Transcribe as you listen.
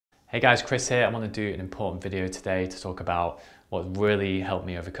Hey guys, Chris here. I want to do an important video today to talk about what really helped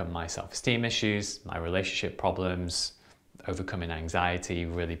me overcome my self-esteem issues, my relationship problems, overcoming anxiety,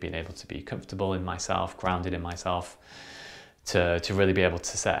 really being able to be comfortable in myself, grounded in myself, to really be able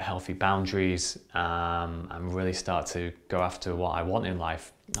to set healthy boundaries and really start to go after what I want in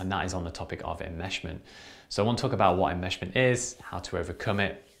life. And that is on the topic of enmeshment. So I want to talk about what enmeshment is, how to overcome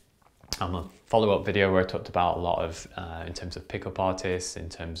it. I'm a follow-up video where I talked about a lot of, in terms of pickup artists, in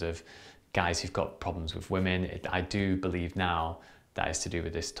terms of guys who've got problems with women. I do believe now that is to do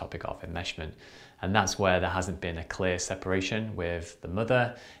with this topic of enmeshment. And that's where there hasn't been a clear separation with the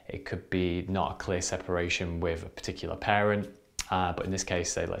mother. It could be not a clear separation with a particular parent, but in this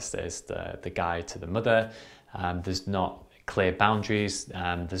case, say there's the guy to the mother. There's not clear boundaries.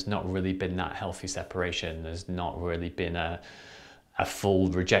 There's not really been that healthy separation. There's not really been a full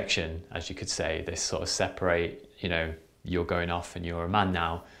rejection, as you could say. This sort of separate, you're going off and you're a man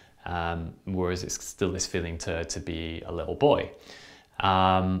now, whereas it's still this feeling to be a little boy.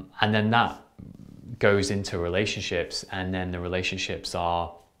 And then that goes into relationships, and then the relationships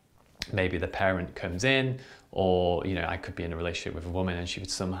are maybe the parent comes in, or I could be in a relationship with a woman and she would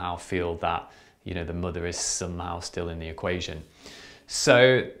somehow feel that the mother is somehow still in the equation.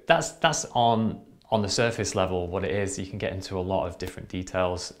 So that's on the surface level what it is. You can get into a lot of different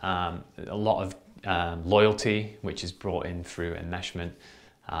details, a lot of loyalty, which is brought in through enmeshment,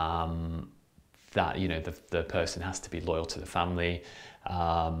 that the person has to be loyal to the family.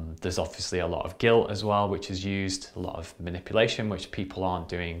 There's obviously a lot of guilt as well, which is used, a lot of manipulation, which people aren't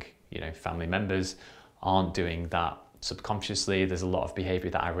doing, family members aren't doing that subconsciously. There's a lot of behavior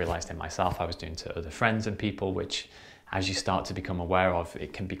that I realized in myself I was doing to other friends and people, which as you start to become aware of,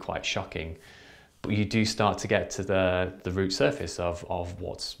 it can be quite shocking. But you do start to get to the root surface of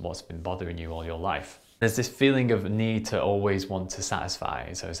what's been bothering you all your life. There's this feeling of need to always want to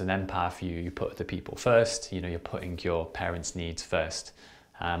satisfy. So as an empath, you put the people first. You're putting your parents' needs first,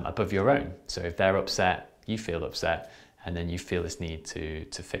 above your own. So if they're upset, you feel upset, and then you feel this need to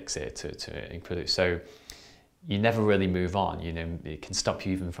fix it, to improve it. So you never really move on. It can stop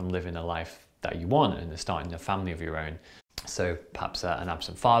you even from living a life that you want and starting a family of your own. So perhaps an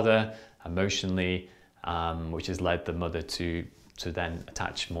absent father, emotionally, which has led the mother to then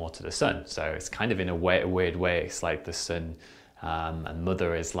attach more to the son. So it's kind of in a weird way, it's like the son and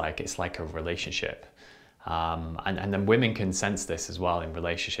mother is it's like a relationship. And then women can sense this as well in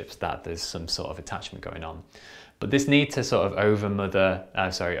relationships, that there's some sort of attachment going on. But this need to sort of overmother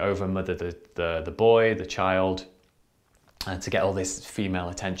the boy, the child, to get all this female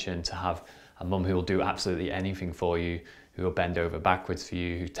attention, to have a mum who will do absolutely anything for you, who will bend over backwards for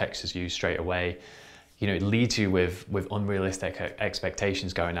you, who texts you straight away. It leads you with unrealistic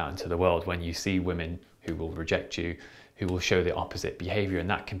expectations going out into the world when you see women who will reject you, who will show the opposite behavior, and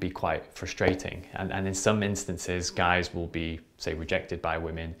that can be quite frustrating. And in some instances, guys will be, say, rejected by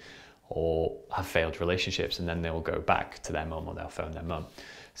women or have failed relationships, and then they'll go back to their mum or they'll phone their mum.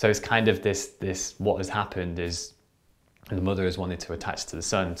 So it's kind of this what has happened is the mother has wanted to attach to the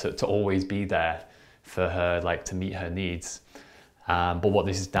son, to always be there for her, to meet her needs. But what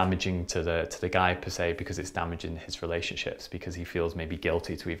this is damaging to the guy per se, because it's damaging his relationships, because he feels maybe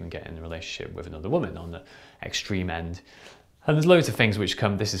guilty to even get in a relationship with another woman on the extreme end. And there's loads of things which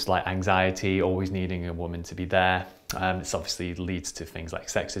come. This is like anxiety, always needing a woman to be there. This obviously leads to things like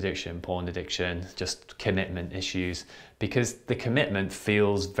sex addiction, porn addiction, just commitment issues, because the commitment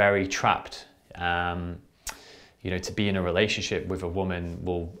feels very trapped. To be in a relationship with a woman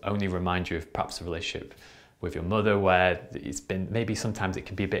will only remind you of perhaps a relationship with your mother, where it's been, maybe sometimes it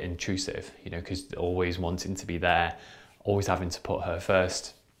can be a bit intrusive, because always wanting to be there, always having to put her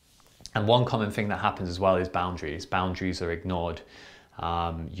first. And one common thing that happens as well is boundaries. Boundaries are ignored.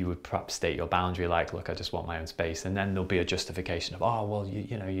 You would perhaps state your boundary like, look, I just want my own space. And then there'll be a justification of, oh, well,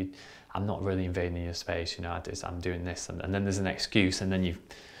 I'm not really invading your space. I'm doing this. And then there's an excuse. And then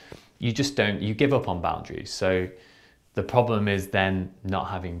you give up on boundaries. So the problem is then not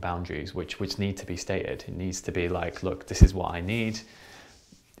having boundaries, which need to be stated. It needs to be like, look, this is what I need.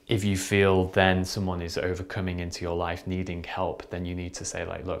 If you feel then someone is overcoming into your life, needing help, then you need to say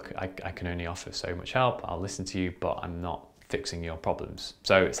look, I can only offer so much help. I'll listen to you, but I'm not fixing your problems.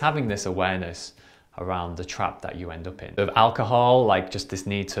 So it's having this awareness around the trap that you end up in. With alcohol, just this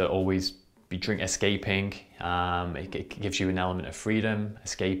need to always be escaping. It gives you an element of freedom,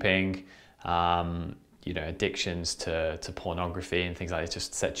 escaping. Addictions to pornography and things like that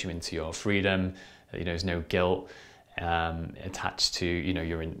just sets you into your freedom. There's no guilt attached to,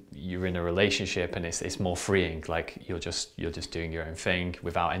 you're in a relationship, and it's more freeing. You're just doing your own thing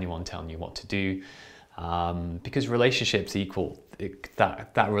without anyone telling you what to do. Because relationships equal,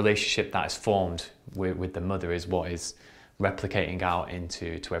 that relationship that is formed with the mother is what is replicating out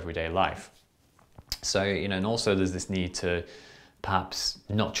into everyday life. So, you know, and also there's this need to perhaps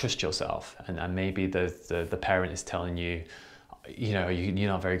not trust yourself, and maybe the parent is telling you, you know, you're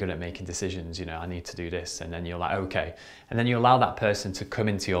not very good at making decisions, you know, I need to do this, and then you're like, okay, and then you allow that person to come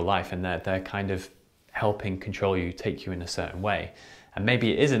into your life, and they're kind of helping control you, take you in a certain way. And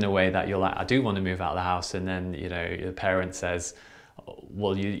maybe it is in a way that you're like, I do want to move out of the house, and then, you know, your parent says,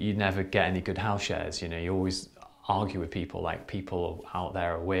 well, you never get any good house shares, you know, you always argue with people, like people out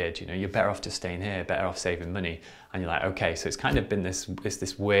there are weird, you know, you're better off just staying here, better off saving money. And you're like, okay, so it's kind of been this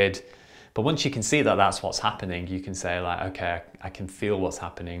weird, but once you can see that that's what's happening, you can say like, okay, I can feel what's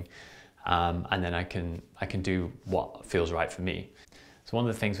happening, and then I can do what feels right for me. So one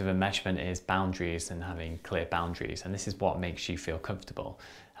of the things with enmeshment is boundaries and having clear boundaries, and this is what makes you feel comfortable.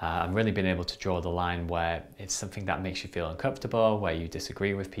 And really being able to draw the line where it's something that makes you feel uncomfortable, where you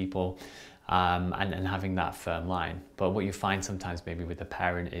disagree with people, and having that firm line. But what you find sometimes maybe with a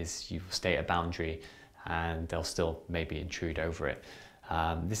parent is you state a boundary and they'll still maybe intrude over it.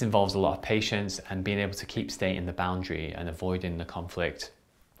 This involves a lot of patience and being able to keep stating the boundary and avoiding the conflict.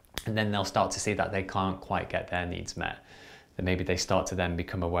 And then they'll start to see that they can't quite get their needs met. That maybe they start to then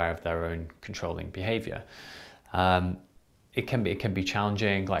become aware of their own controlling behavior. It can be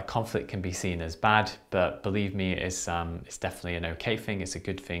challenging. Like, conflict can be seen as bad, but believe me, it's definitely an okay thing. It's a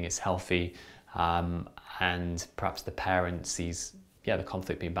good thing. It's healthy, and perhaps the parent sees the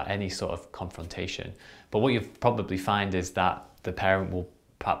conflict being bad, any sort of confrontation. But what you'll probably find is that the parent will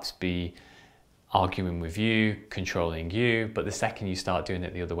perhaps be arguing with you, controlling you, but the second you start doing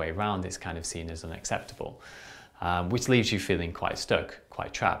it the other way around, it's kind of seen as unacceptable. Which leaves you feeling quite stuck,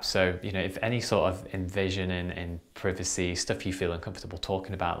 quite trapped. So, you know, if any sort of invasion in privacy, stuff you feel uncomfortable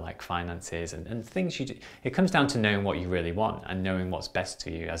talking about, like finances and things you do, it comes down to knowing what you really want and knowing what's best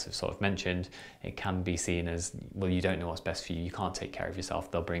to you. As I've sort of mentioned, it can be seen as, well, you don't know what's best for you, you can't take care of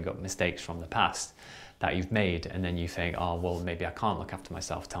yourself. They'll bring up mistakes from the past that you've made, and then you think, oh, well, maybe I can't look after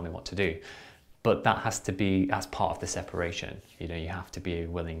myself, tell me what to do. But that has to be, as part of the separation. You know, you have to be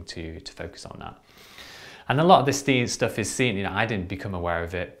willing to focus on that. And a lot of this stuff is seen, you know, I didn't become aware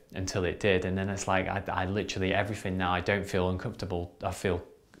of it until it did. And then it's like, I literally, everything now I don't feel uncomfortable, I feel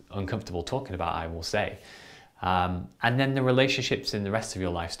uncomfortable talking about, I will say. And then the relationships in the rest of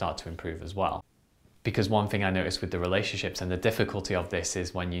your life start to improve as well. Because one thing I noticed with the relationships and the difficulty of this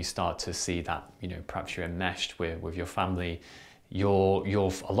is when you start to see that, you know, perhaps you're enmeshed with your family, a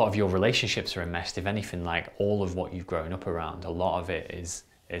lot of your relationships are enmeshed. If anything, like all of what you've grown up around, a lot of it is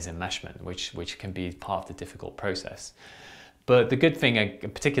enmeshment, which can be part of the difficult process. But the good thing,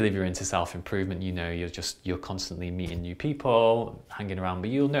 particularly if you're into self-improvement, you know, you're constantly meeting new people, hanging around, but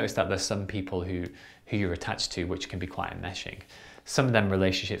you'll notice that there's some people who you're attached to, which can be quite enmeshing. Some of them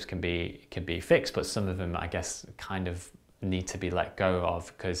relationships can be fixed, but some of them, I guess, kind of need to be let go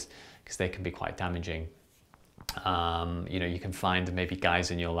of because they can be quite damaging. You know, you can find maybe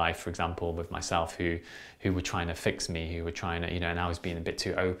guys in your life, for example, with myself, who were trying to fix me, who were trying to, you know, and I was being a bit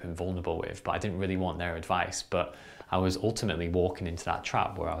too open, vulnerable with, but I didn't really want their advice. But I was ultimately walking into that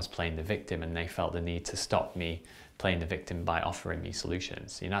trap where I was playing the victim, and they felt the need to stop me playing the victim by offering me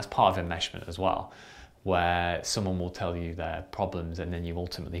solutions. You know, that's part of enmeshment as well, where someone will tell you their problems and then you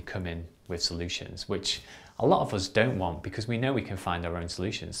ultimately come in with solutions, which a lot of us don't want because we know we can find our own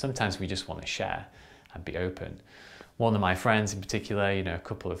solutions. Sometimes we just want to share and be open. One of my friends in particular, you know, a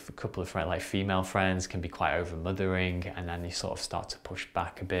couple of friends, like female friends, can be quite over-mothering, and then you sort of start to push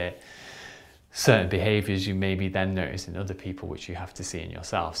back a bit. Certain behaviours you maybe then notice in other people, which you have to see in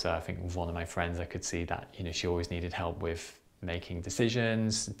yourself. So I think with one of my friends, I could see that, you know, she always needed help with making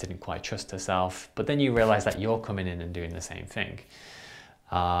decisions, didn't quite trust herself, but then you realise that you're coming in and doing the same thing.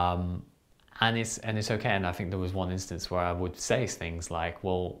 And it's okay. And I think there was one instance where I would say things like,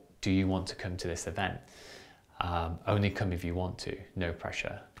 well, do you want to come to this event? Only come if you want to, no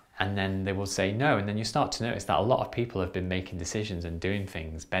pressure. And then they will say no, and then you start to notice that a lot of people have been making decisions and doing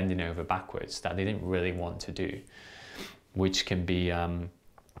things, bending over backwards, that they didn't really want to do, which can be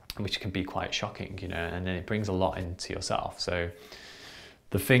quite shocking, you know, and then it brings a lot into yourself. So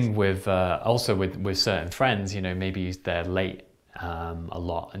the thing with also with certain friends, you know, maybe they're late a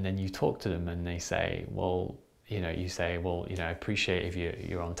lot, and then you talk to them and they say, well, you know, I appreciate if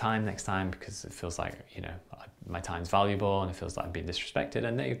you're on time next time, because it feels like, you know, my time's valuable and it feels like I'm being disrespected.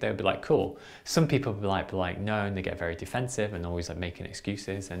 And they'll be like, cool. Some people will be like no, and they get very defensive and always like making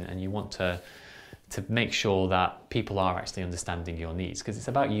excuses. And you want to make sure that people are actually understanding your needs, because it's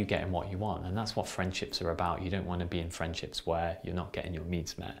about you getting what you want. And that's what friendships are about. You don't want to be in friendships where you're not getting your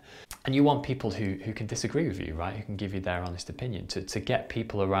needs met. And you want people who can disagree with you, right? Who can give you their honest opinion. To get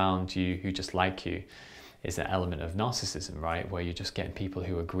people around you who just like you is an element of narcissism, right? Where you're just getting people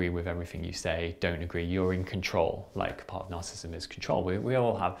who agree with everything you say, don't agree, you're in control. Like part of narcissism is control. We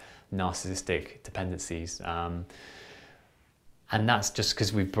all have narcissistic dependencies. And that's just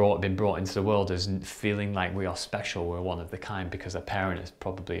because we've been brought into the world as feeling like we are special, we're one of the kind, because a parent has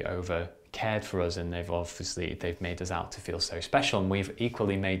probably over cared for us, and they've made us out to feel so special, and we've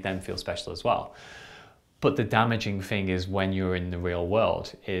equally made them feel special as well. But the damaging thing is, when you're in the real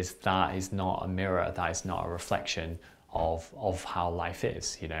world, is that is not a mirror, that is not a reflection of how life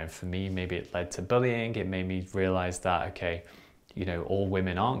is. You know, for me, maybe it led to bullying. It made me realize that, okay, you know, all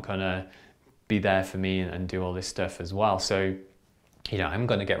women aren't gonna be there for me and do all this stuff as well. So, you know, I'm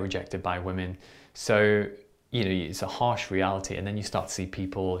gonna get rejected by women. So, you know, it's a harsh reality. And then you start to see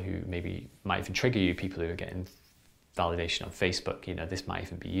people who maybe might even trigger you, people who are getting validation on Facebook. You know, this might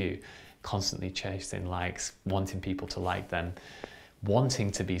even be you, constantly chasing likes, wanting people to like them,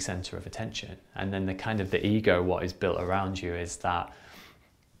 wanting to be center of attention. And then the kind of the ego, what is built around you is that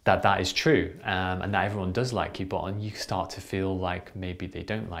is true, and that everyone does like you, but you start to feel like maybe they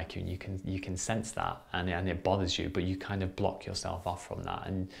don't like you, and you can sense that, and it bothers you, but you kind of block yourself off from that.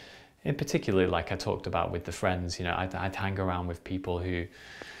 And in particular, like I talked about with the friends, you know, I'd hang around with people who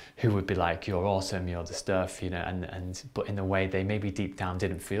would be like, you're awesome, you're the stuff, you know, but in a way they maybe deep down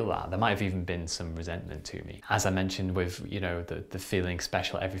didn't feel that. There might have even been some resentment to me. As I mentioned with, you know, the feeling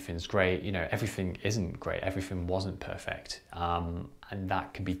special, everything's great, you know, everything isn't great, everything wasn't perfect. And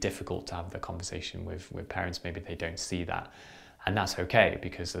that can be difficult to have the conversation with parents. Maybe they don't see that. And that's okay,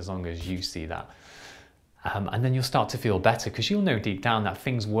 because as long as you see that, and then you'll start to feel better, because you'll know deep down that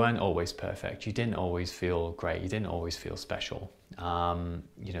things weren't always perfect. You didn't always feel great. You didn't always feel special.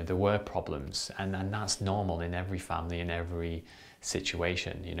 You know, there were problems, and that's normal in every family, in every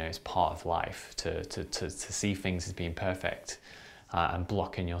situation. You know, it's part of life to see things as being perfect, and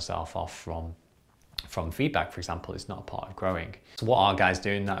blocking yourself off from feedback, for example, is not part of growing. So what are guys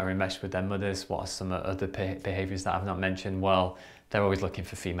doing that are enmeshed with their mothers? What are some other behaviors that I've not mentioned? Well, they're always looking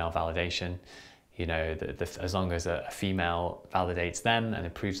for female validation. You know, as long as a female validates them and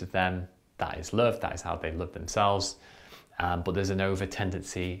approves of them, that is love, that is how they love themselves. But there's an over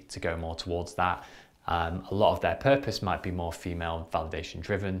tendency to go more towards that. A lot of their purpose might be more female validation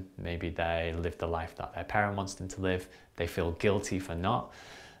driven. Maybe they live the life that their parent wants them to live. They feel guilty for not.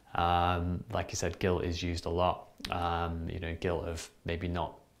 Like I said, guilt is used a lot. You know, guilt of maybe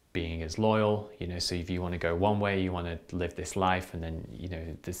not being as loyal. You know, so if you want to go one way, you want to live this life, and then, you know,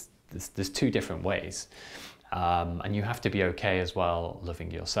 there's two different ways, and you have to be okay as well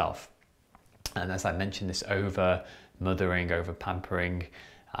loving yourself. And as I mentioned, this over mothering, over pampering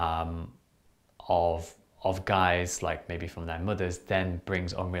of guys, like maybe from their mothers, then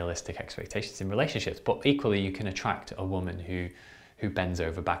brings unrealistic expectations in relationships. But equally, you can attract a woman who bends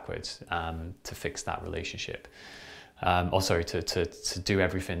over backwards to fix that relationship. Or sorry, to do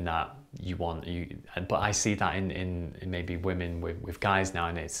everything that you want. But I see that in maybe women with guys now,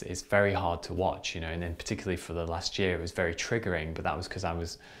 and it's very hard to watch, you know. And then particularly for the last year, it was very triggering. But that was because I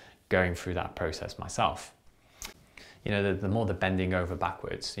was going through that process myself. You know, the more the bending over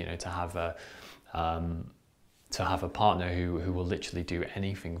backwards, you know, to have a partner who will literally do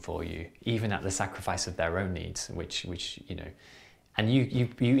anything for you, even at the sacrifice of their own needs, which you know. And you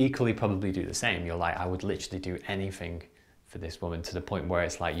equally probably do the same. You're like, I would literally do anything for this woman, to the point where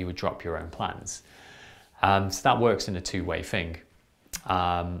it's like you would drop your own plans. So that works in a two-way thing.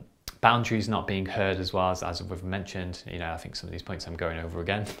 Boundaries not being heard as well, as we've mentioned. You know, I think some of these points I'm going over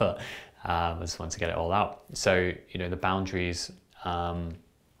again, but I just want to get it all out. So, you know, the boundaries,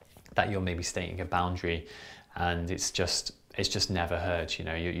 that you're maybe stating a boundary, and it's just never heard. You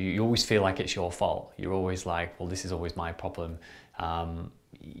know, you always feel like it's your fault. You're always like, well, this is always my problem.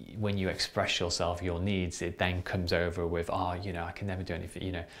 When you express yourself, your needs, it then comes over with, oh, you know, I can never do anything,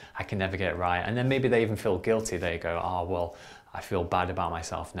 you know, I can never get it right. And then maybe they even feel guilty. They go, oh, well, I feel bad about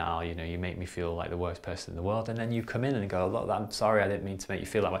myself now. You know, you make me feel like the worst person in the world. And then you come in and go, look, I'm sorry, I didn't mean to make you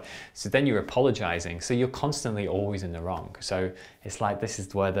feel that way. So then you're apologizing. So you're constantly always in the wrong. So it's like, this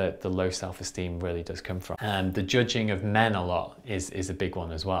is where the low self-esteem really does come from. And the judging of men a lot is a big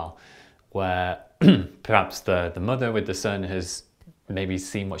one as well, where perhaps the mother with the son has maybe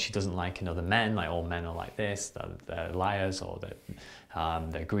seen what she doesn't like in other men, like all men are like this, they're liars, or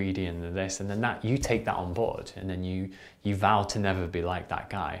they're greedy and they're this, and then that you take that on board, and then you vow to never be like that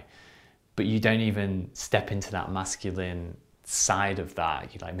guy, but you don't even step into that masculine side of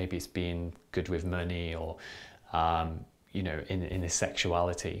that. You like, maybe it's being good with money, or you know, in his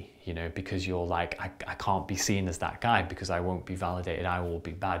sexuality, you know, because you're like, I can't be seen as that guy because I won't be validated, I will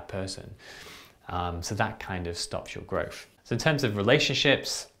be a bad person. So that kind of stops your growth. So in terms of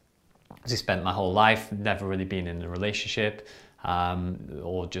relationships, I spent my whole life never really been in a relationship,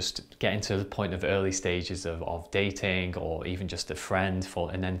 or just getting to the point of early stages of dating, or even just a friend,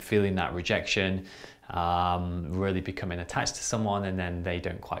 and then feeling that rejection, really becoming attached to someone and then they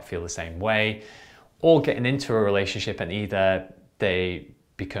don't quite feel the same way, or getting into a relationship and either they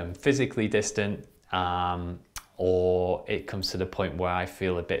become physically distant, or it comes to the point where I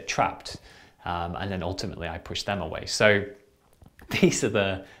feel a bit trapped, and then ultimately I push them away. So these are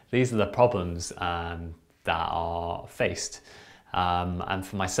the problems that are faced. And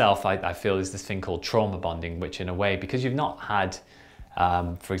for myself, I feel there's this thing called trauma bonding, which in a way, because you've not had,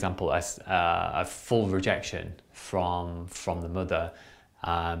 for example, a full rejection from the mother,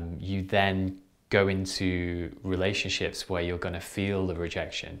 you then go into relationships where you're going to feel the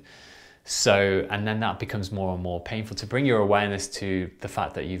rejection. So, and then that becomes more and more painful to bring your awareness to the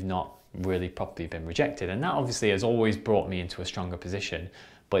fact that you've not really properly been rejected. And that obviously has always brought me into a stronger position,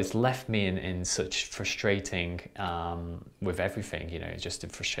 but it's left me in such frustrating, with everything, you know, it's just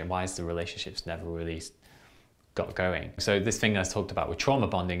frustrating. Why is the relationships never really got going? So this thing I talked about with trauma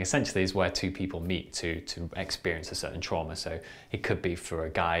bonding essentially is where two people meet to experience a certain trauma. So it could be for a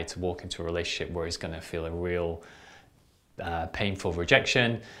guy to walk into a relationship where he's going to feel a real painful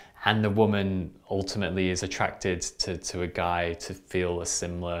rejection, and the woman ultimately is attracted to a guy to feel a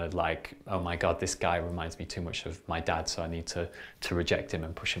similar, like, oh my God, this guy reminds me too much of my dad, so I need to reject him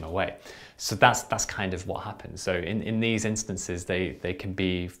and push him away. So that's kind of what happens. So in these instances, they can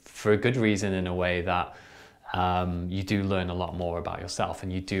be for a good reason, in a way that you do learn a lot more about yourself,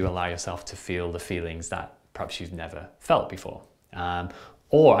 and you do allow yourself to feel the feelings that perhaps you've never felt before.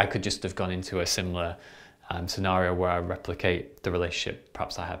 Or I could just have gone into a similar scenario where I replicate the relationship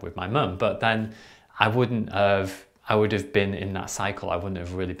perhaps I had with my mum, but then I would have been in that cycle. I wouldn't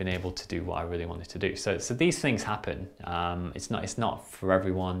have really been able to do what I really wanted to do. So these things happen. It's not for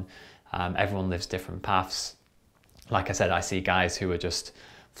everyone. Everyone lives different paths. Like I said, I see guys who are just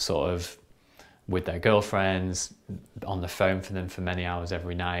sort of with their girlfriends on the phone for them for many hours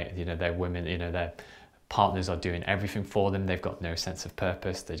every night. You know, they're women, you know, their partners are doing everything for them. They've got no sense of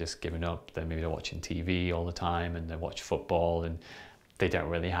purpose. They're just giving up. They're watching TV all the time, and they watch football, and they don't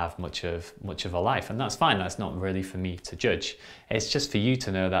really have much of a life. And that's fine. That's not really for me to judge. It's just for you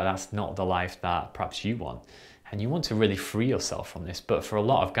to know that that's not the life that perhaps you want. And you want to really free yourself from this. But for a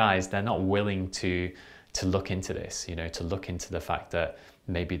lot of guys, they're not willing to look into this, you know, to look into the fact that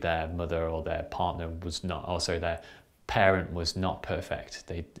maybe their mother or their partner was not, also their parent was not perfect.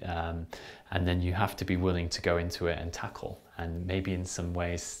 And then you have to be willing to go into it and tackle, and maybe in some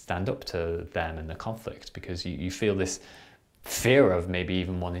ways stand up to them and the conflict, because you feel this fear of maybe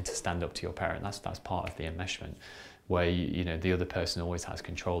even wanting to stand up to your parent. That's part of the enmeshment, where you know the other person always has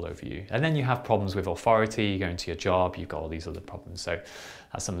control over you. And then you have problems with authority. You go into your job, you've got all these other problems. So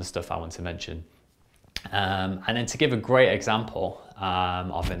that's some of the stuff I want to mention. And then to give a great example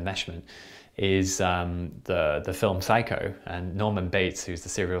of enmeshment is the film Psycho, and Norman Bates, who's the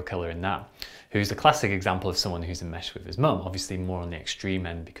serial killer in that, who's a classic example of someone who's enmeshed with his mum, obviously more on the extreme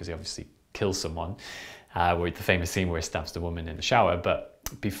end because he obviously kills someone, with the famous scene where he stabs the woman in the shower. But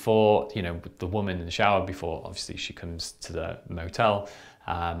before, you know, the woman in the shower, before obviously she comes to the motel,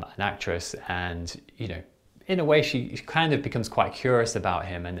 an actress, and, you know, in a way she kind of becomes quite curious about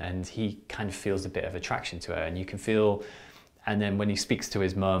him, and he kind of feels a bit of attraction to her, and you can feel. And then when he speaks to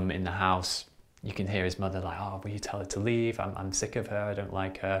his mum in the house, you can hear his mother like, oh, will you tell her to leave? I'm sick of her, I don't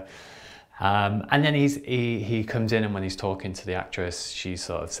like her. And then he comes in, and when he's talking to the actress, she's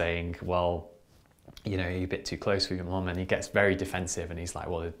sort of saying, well, you know, you're a bit too close with your mum, and he gets very defensive, and he's like,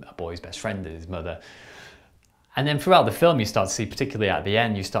 well, a boy's best friend is his mother. And then throughout the film, you start to see, particularly at the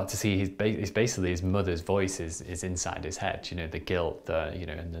end, you start to see basically his mother's voice is inside his head. You know, the guilt, you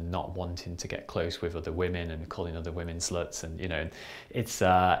know, and the not wanting to get close with other women and calling other women sluts, and you know, it's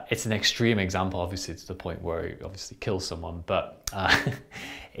an extreme example, obviously, to the point where he obviously kills someone, but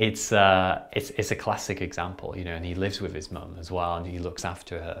it's a classic example, you know, and he lives with his mum as well, and he looks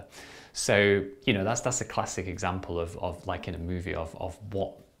after her. So you know, that's a classic example of like in a movie of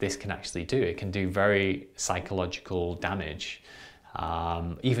what this can actually do. It can do very psychological damage,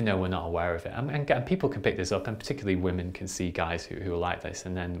 even though we're not aware of it. And people can pick this up, and particularly women can see guys who are like this.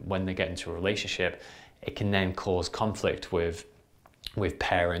 And then when they get into a relationship, it can then cause conflict with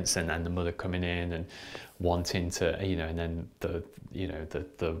parents and the mother coming in and wanting to, you know, and then the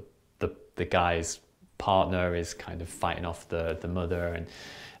guy's partner is kind of fighting off the mother,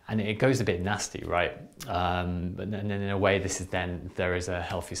 and it goes a bit nasty, right? But then in a way, there is a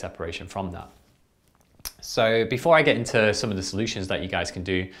healthy separation from that. So before I get into some of the solutions that you guys can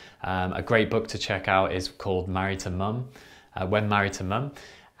do, a great book to check out is called Married to Mum, When Married to Mum.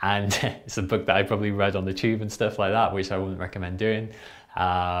 And it's a book that I probably read on the tube and stuff like that, which I wouldn't recommend doing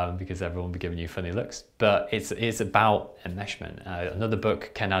because everyone will be giving you funny looks. But it's about enmeshment. Another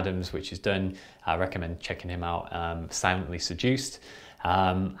book, Ken Adams, which is done, I recommend checking him out, Silently Seduced.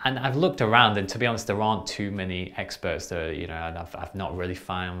 And I've looked around, and to be honest, there aren't too many experts that, and I've not really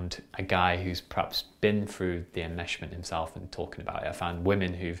found a guy who's perhaps been through the enmeshment himself and talking about it. I found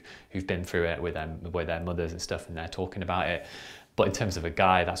women who've been through it with their mothers and stuff, and they're talking about it. But in terms of a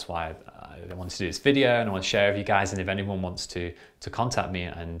guy, that's why I wanted to do this video, and I want to share with you guys. And if anyone wants to contact me,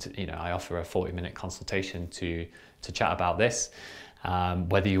 and I offer a 40-minute consultation to chat about this.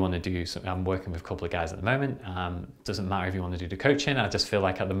 Whether you want to do something, I'm working with a couple of guys at the moment. Doesn't matter if you want to do the coaching. I just feel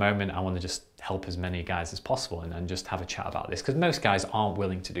like at the moment I want to just help as many guys as possible and just have a chat about this, because most guys aren't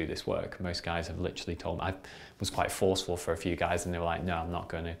willing to do this work. Most guys have literally told me. I was quite forceful for a few guys, and they were like, no, I'm not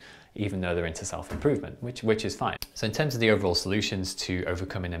going to, even though they're into self-improvement, which is fine. So in terms of the overall solutions to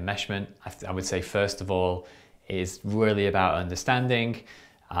overcoming enmeshment, I would say first of all is really about understanding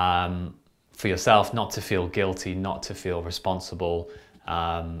for yourself, not to feel guilty, not to feel responsible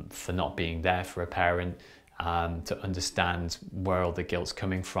for not being there for a parent, to understand where all the guilt's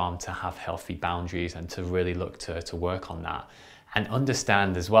coming from, to have healthy boundaries, and to really look to work on that. And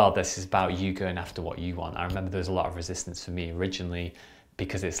understand as well, this is about you going after what you want. I remember there was a lot of resistance for me originally,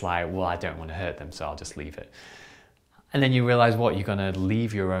 because it's like, well, I don't want to hurt them, so I'll just leave it. And then you realize what, you're going to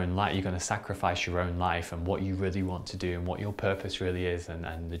leave your own life, you're going to sacrifice your own life and what you really want to do and what your purpose really is,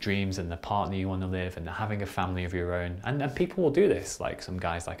 and the dreams and the partner you want to live, and having a family of your own. And people will do this. Like some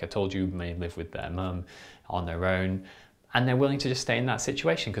guys, like I told you, may live with their mum on their own, and they're willing to just stay in that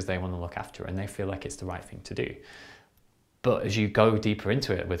situation because they want to look after her and they feel like it's the right thing to do. But as you go deeper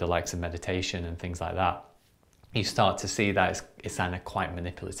into it with the likes of meditation and things like that, you start to see that it's kind of quite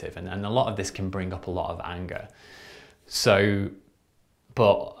manipulative, and a lot of this can bring up a lot of anger. So,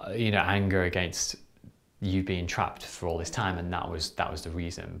 but anger against you being trapped for all this time, and that was the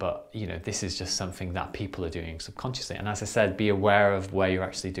reason. But this is just something that people are doing subconsciously. And as I said, be aware of where you're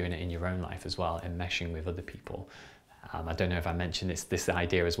actually doing it in your own life as well, and meshing with other people. I don't know if I mentioned this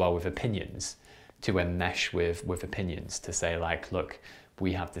idea as well with opinions, to enmesh with opinions, to say like, look,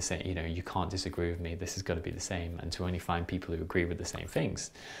 we have the same, you can't disagree with me, this has got to be the same, and to only find people who agree with the same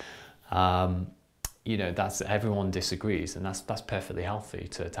things. That's, everyone disagrees, and that's perfectly healthy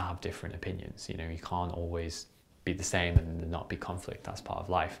to have different opinions. You can't always be the same and not be conflict. That's part of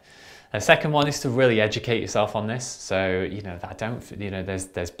life. The second one is to really educate yourself on this. So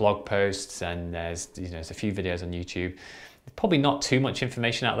there's blog posts, and there's a few videos on YouTube. Probably not too much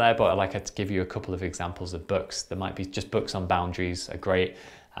information out there, but I'd like to give you a couple of examples of books. There might be just books on boundaries are great.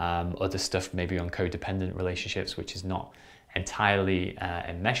 Other stuff maybe on codependent relationships, which is not entirely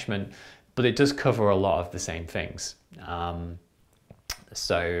enmeshment, but it does cover a lot of the same things.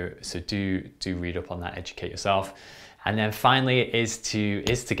 So do read up on that, educate yourself. And then finally is to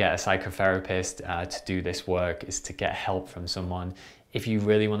get a psychotherapist to do this work, is to get help from someone if you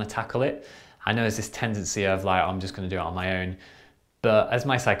really want to tackle it. I know there's this tendency of like, I'm just going to do it on my own. But as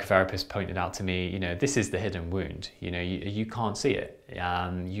my psychotherapist pointed out to me, this is the hidden wound. You can't see it.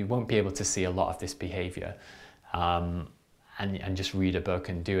 You won't be able to see a lot of this behavior. And just read a book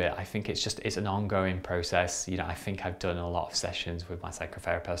and do it. I think it's an ongoing process. I think I've done a lot of sessions with my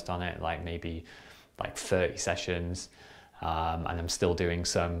psychotherapist on it, like maybe like 30 sessions, and I'm still doing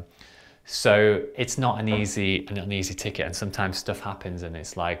some. So it's not an easy ticket, and sometimes stuff happens and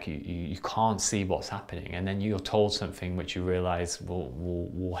it's like you can't see what's happening, and then you're told something which you realize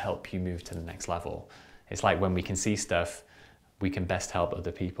will help you move to the next level. It's like when we can see stuff, we can best help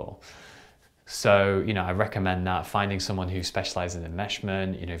other people. So, I recommend that, finding someone who specializes in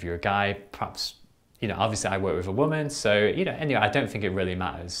enmeshment. If you're a guy, perhaps, obviously I work with a woman, so, anyway, I don't think it really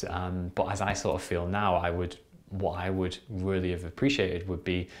matters. But as I sort of feel now, what I would really have appreciated would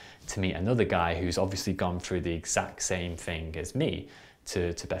be to meet another guy who's obviously gone through the exact same thing as me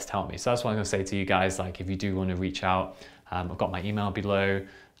to best help me. So that's what I'm going to say to you guys. Like, if you do want to reach out, I've got my email below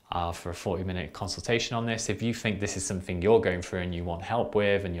for a 40-minute consultation on this. If you think this is something you're going through and you want help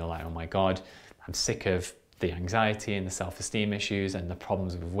with, and you're like, oh my God, I'm sick of the anxiety and the self-esteem issues and the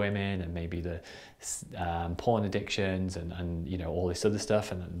problems with women, and maybe the porn addictions and all this other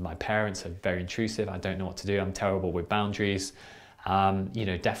stuff, and my parents are very intrusive, I don't know what to do, I'm terrible with boundaries,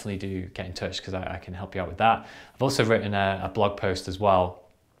 definitely do get in touch, because I can help you out with that. I've also written a blog post as well,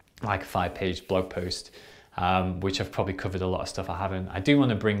 like a 5-page blog post, which I've probably covered a lot of stuff I haven't. I do want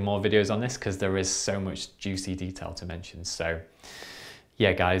to bring more videos on this because there is so much juicy detail to mention. So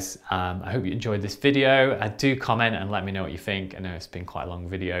yeah, guys, I hope you enjoyed this video. Do comment and let me know what you think. I know it's been quite a long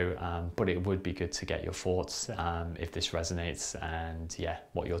video, but it would be good to get your thoughts if this resonates, and yeah,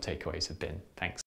 what your takeaways have been. Thanks.